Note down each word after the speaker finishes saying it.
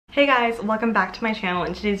Hey guys, welcome back to my channel.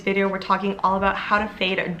 In today's video, we're talking all about how to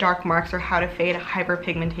fade dark marks or how to fade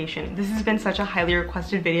hyperpigmentation. This has been such a highly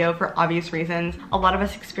requested video for obvious reasons. A lot of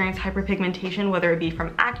us experience hyperpigmentation, whether it be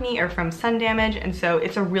from acne or from sun damage, and so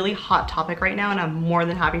it's a really hot topic right now and I'm more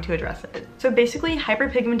than happy to address it. So basically,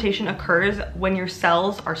 hyperpigmentation occurs when your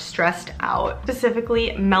cells are stressed out. Specifically,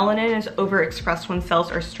 melanin is overexpressed when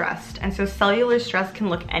cells are stressed, and so cellular stress can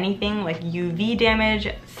look anything like UV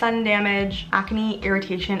damage, sun damage, acne,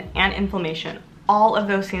 irritation, and inflammation. All of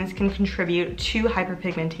those things can contribute to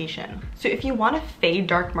hyperpigmentation. So if you want to fade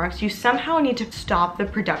dark marks, you somehow need to stop the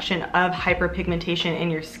production of hyperpigmentation in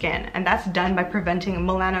your skin, and that's done by preventing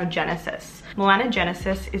melanogenesis.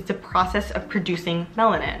 Melanogenesis is the process of producing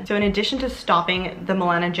melanin. So in addition to stopping the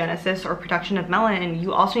melanogenesis or production of melanin,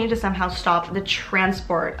 you also need to somehow stop the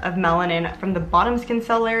transport of melanin from the bottom skin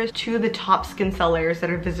cell layers to the top skin cell layers that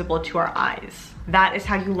are visible to our eyes. That is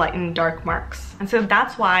how you lighten dark marks. And so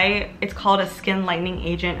that's why it's called a skin lightening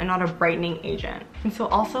agent and not a brightening agent. And so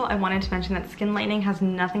also I wanted to mention that skin lightening has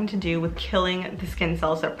nothing to do with killing the skin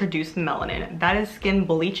cells that produce melanin. That is skin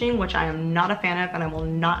bleaching, which I am not a fan of and I will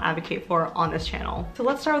not advocate for on this channel. So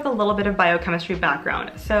let's start with a little bit of biochemistry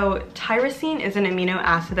background. So tyrosine is an amino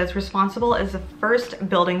acid that's responsible as the first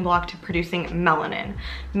building block to producing melanin.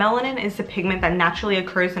 Melanin is the pigment that naturally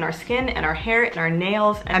occurs in our skin and our hair and our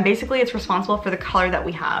nails, and basically it's responsible for the color that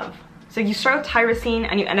we have. So you start with tyrosine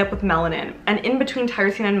and you end up with melanin. And in between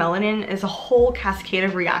tyrosine and melanin is a whole cascade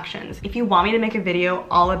of reactions. If you want me to make a video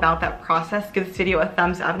all about that process, give this video a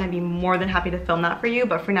thumbs up and I'd be more than happy to film that for you.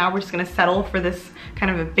 But for now, we're just gonna settle for this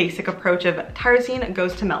kind of a basic approach of tyrosine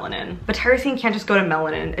goes to melanin. But tyrosine can't just go to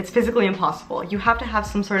melanin. It's physically impossible. You have to have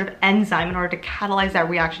some sort of enzyme in order to catalyze that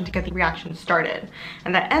reaction to get the reaction started.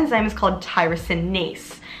 And that enzyme is called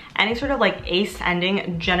tyrosinase. Any sort of like ase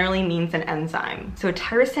ending generally means an enzyme. So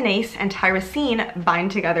tyrosinase and tyrosine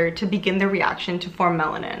bind together to begin the reaction to form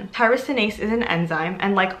melanin. Tyrosinase is an enzyme,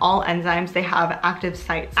 and like all enzymes, they have active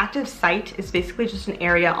sites. Active site is basically just an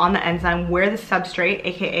area on the enzyme where the substrate,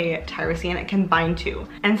 aka tyrosine, can bind to.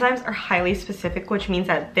 Enzymes are highly specific, which means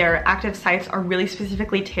that their active sites are really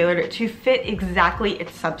specifically tailored to fit exactly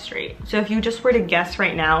its substrate. So if you just were to guess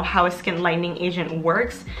right now how a skin lightening agent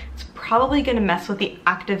works, it's probably gonna mess with the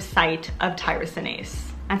active site of tyrosinase.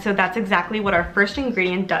 And so that's exactly what our first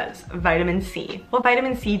ingredient does, vitamin C. What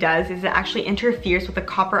vitamin C does is it actually interferes with the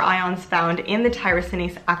copper ions found in the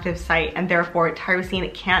tyrosinase active site, and therefore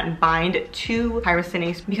tyrosine can't bind to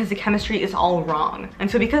tyrosinase because the chemistry is all wrong. And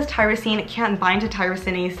so because tyrosine can't bind to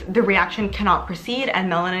tyrosinase, the reaction cannot proceed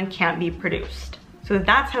and melanin can't be produced. So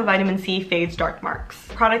that's how vitamin C fades dark marks.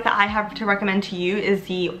 The product that I have to recommend to you is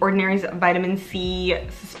the Ordinary's Vitamin C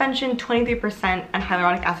Suspension 23% and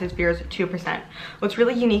Hyaluronic Acid Spheres 2%. What's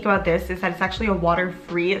really unique about this is that it's actually a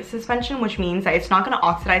water-free suspension, which means that it's not gonna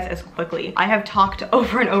oxidize as quickly. I have talked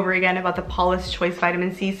over and over again about the Paula's Choice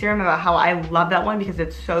Vitamin C Serum, about how I love that one because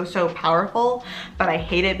it's so powerful, but I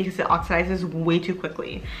hate it because it oxidizes way too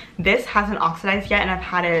quickly. This hasn't oxidized yet and I've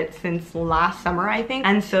had it since last summer, I think.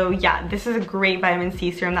 And so yeah, this is a great vitamin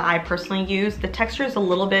C serum that I personally use. The texture is a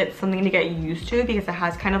little bit something to get used to because it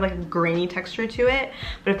has kind of like a grainy texture to it,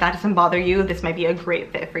 but if that doesn't bother you, this might be a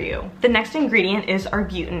great fit for you. The next ingredient is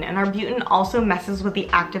Arbutin, and Arbutin also messes with the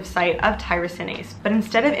active site of tyrosinase, but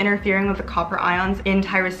instead of interfering with the copper ions in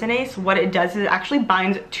tyrosinase, what it does is it actually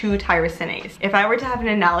binds to tyrosinase. If I were to have an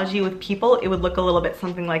analogy with people, it would look a little bit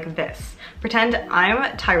something like this. Pretend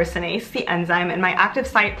I'm tyrosinase, the enzyme, and my active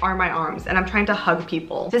site are my arms, and I'm trying to hug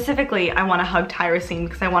people. Specifically, I want to hug tyrosine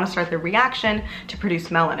because I want to start the reaction to produce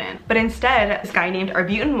melanin. But instead, this guy named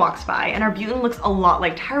Arbutin walks by, and Arbutin looks a lot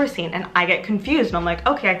like tyrosine, and I get confused, and I'm like,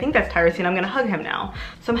 okay, I think that's tyrosine, I'm gonna hug him now.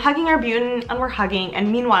 So I'm hugging Arbutin, and we're hugging,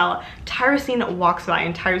 and meanwhile, tyrosine walks by,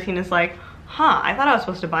 and tyrosine is like, huh, I thought I was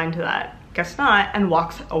supposed to bind to that. Guess not, and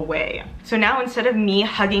walks away. So now instead of me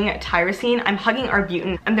hugging tyrosine, I'm hugging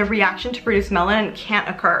Arbutin, and the reaction to produce melanin can't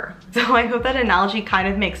occur. So I hope that analogy kind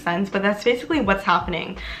of makes sense, but that's basically what's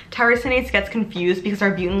happening. Tyrosinase gets confused because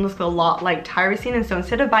Arbutin looks a lot like tyrosine, and so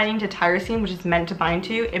instead of binding to tyrosine, which is meant to bind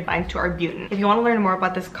to, it binds to Arbutin. If you want to learn more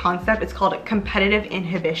about this concept, it's called competitive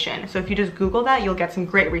inhibition. So if you just Google that, you'll get some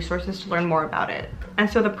great resources to learn more about it. And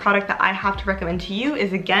so the product that I have to recommend to you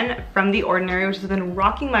is again from The Ordinary, which has been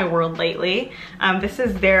rocking my world lately. lately. This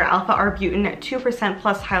is their alpha arbutin 2%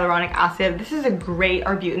 plus hyaluronic acid. This is a great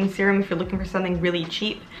arbutin serum if you're looking for something really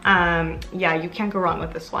cheap. Yeah, you can't go wrong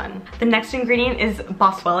with this one. The next ingredient is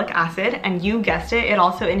Boswellic acid, and you guessed it, it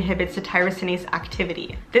also inhibits the tyrosinase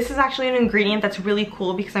activity. This is actually an ingredient that's really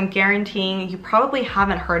cool because I'm guaranteeing you probably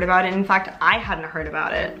haven't heard about it. In fact, I hadn't heard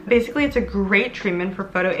about it. Basically, it's a great treatment for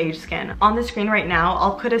photo-age skin. On the screen right now,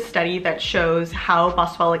 I'll put a study that shows how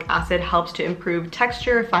Boswellic acid helps to improve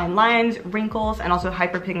texture, fine lines, wrinkles, and also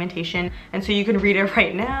hyperpigmentation. And so you can read it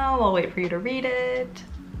right now. I'll wait for you to read it.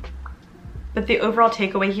 But the overall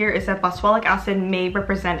takeaway here is that Boswellic acid may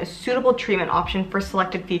represent a suitable treatment option for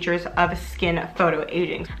selected features of skin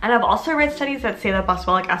photoaging. And I've also read studies that say that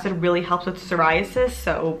Boswellic acid really helps with psoriasis,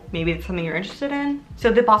 so maybe it's something you're interested in.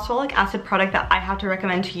 So the Boswellic acid product that I have to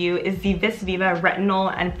recommend to you is the Vis Viva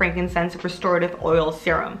Retinol and Frankincense Restorative Oil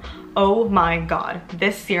Serum. Oh my god,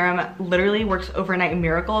 this serum literally works overnight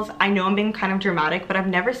miracles. I know I'm being kind of dramatic, but I've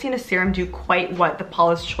never seen a serum do quite what the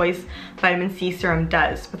Paula's Choice Vitamin C serum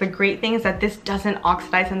does. But the great thing is that this doesn't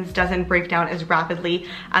oxidize and this doesn't break down as rapidly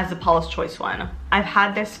as the Paula's Choice one. I've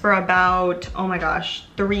had this for about, oh my gosh,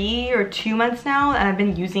 3 or 2 months now, and I've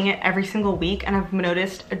been using it every single week, and I've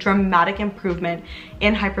noticed a dramatic improvement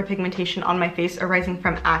in hyperpigmentation on my face arising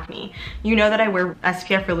from acne. You know that I wear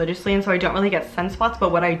SPF religiously, and so I don't really get sunspots,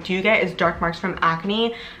 but what I do get is dark marks from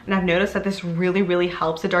acne, and I've noticed that this really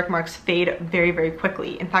helps the dark marks fade very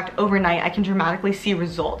quickly. In fact, overnight I can dramatically see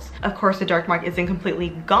results. Of course, the dark mark isn't completely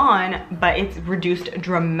gone, but it's reduced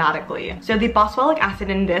dramatically. So the Boswellic acid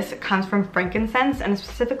in this comes from frankincense, and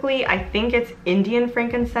specifically I think it's Indian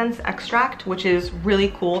frankincense extract, which is really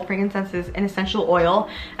cool. Frankincense is an essential oil,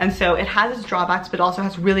 and so it has its drawbacks but also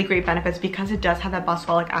has really great benefits because it does have that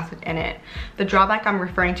Boswellic acid in it. The drawback I'm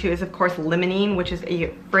referring to is of course limonene, which is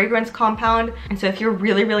a fragrance compound, and so if you're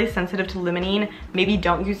really sensitive to limonene, maybe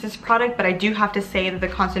don't use this product. But I do have to say that the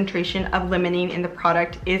concentration of limonene in the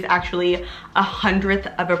product is actually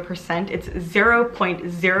 0.01%. It's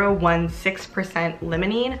 0.016%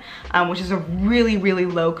 limonene, which is a really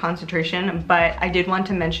low concentration, but I did want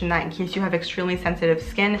to mention that in case you have extremely sensitive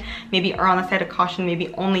skin, maybe err on the side of caution,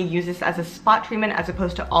 maybe only use this as a spot treatment as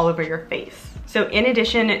opposed to all over your face. So in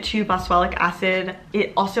addition to Boswellic acid,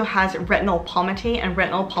 it also has retinol palmitate, and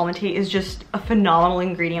retinol palmitate is just a phenomenal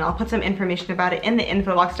ingredient. I'll put some information about it in the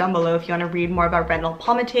info box down below if you want to read more about retinol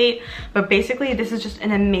palmitate. But basically, this is just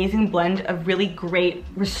an amazing blend of really great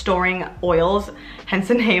restoring oils, hence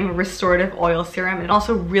the name Restorative Oil Serum. It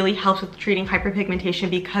also really helps with treating hyperpigmentation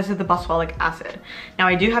because of the Boswellic acid. Now,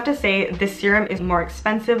 I do have to say this serum is more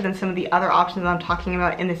expensive than some of the other options I'm talking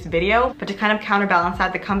about in this video, but to kind of counterbalance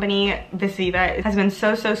that, the company Vis Viva has been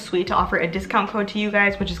so sweet to offer a discount code to you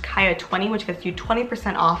guys, which is Kaya20, which gets you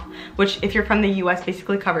 20% off, which if you're from the US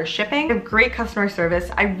basically covers shipping. They have great customer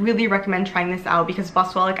service. I really recommend trying this out because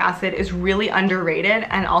Boswellic acid is really underrated,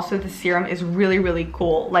 and also the serum is really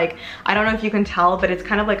cool. Like, I don't know if you can tell, but it's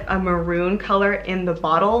kind of like a maroon color in the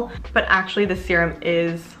bottle, but actually the serum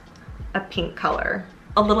is a pink color.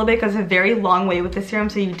 A little bit goes a very long way with the serum,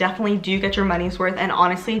 so you definitely do get your money's worth, and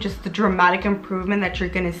honestly just the dramatic improvement that you're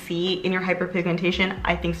gonna see in your hyperpigmentation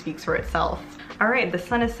I think speaks for itself. Alright, the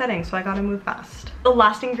sun is setting, so I gotta move fast. The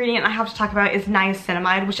last ingredient I have to talk about is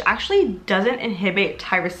niacinamide, which actually doesn't inhibit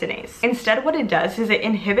tyrosinase. Instead, what it does is it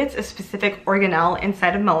inhibits a specific organelle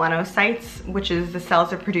inside of melanocytes, which is the cells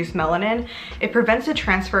that produce melanin. It prevents the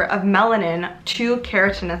transfer of melanin to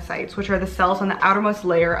keratinocytes, which are the cells on the outermost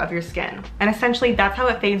layer of your skin. And essentially, that's how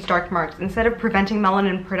it fades dark marks. Instead of preventing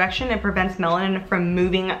melanin production, it prevents melanin from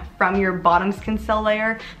moving from your bottom skin cell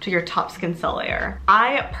layer to your top skin cell layer.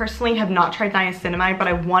 I personally have not tried niacinamide, but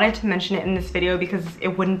I wanted to mention it in this video because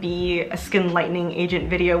it wouldn't be a skin lightening agent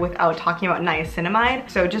video without talking about niacinamide.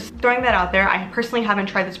 So just throwing that out there. I personally haven't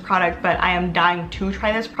tried this product, but I am dying to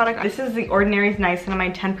try this product. This is the Ordinary's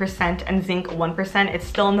niacinamide 10% and zinc 1%. It's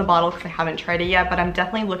still in the bottle because I haven't tried it yet, but I'm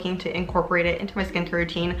definitely looking to incorporate it into my skincare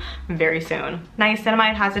routine very soon.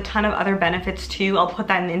 Niacinamide has a ton of other benefits too. I'll put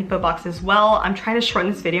that in the info box as well. I'm trying to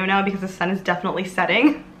shorten this video now because the sun is definitely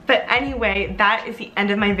setting. But anyway, that is the end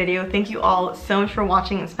of my video. Thank you all so much for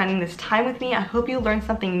watching and spending this time with me. I hope you learned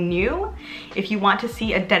something new. If you want to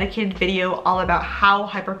see a dedicated video all about how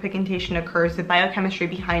hyperpigmentation occurs, the biochemistry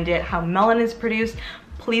behind it, how melanin is produced,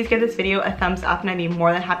 please give this video a thumbs up and I'd be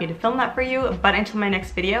more than happy to film that for you. But until my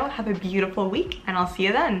next video, have a beautiful week and I'll see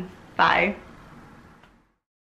you then. Bye.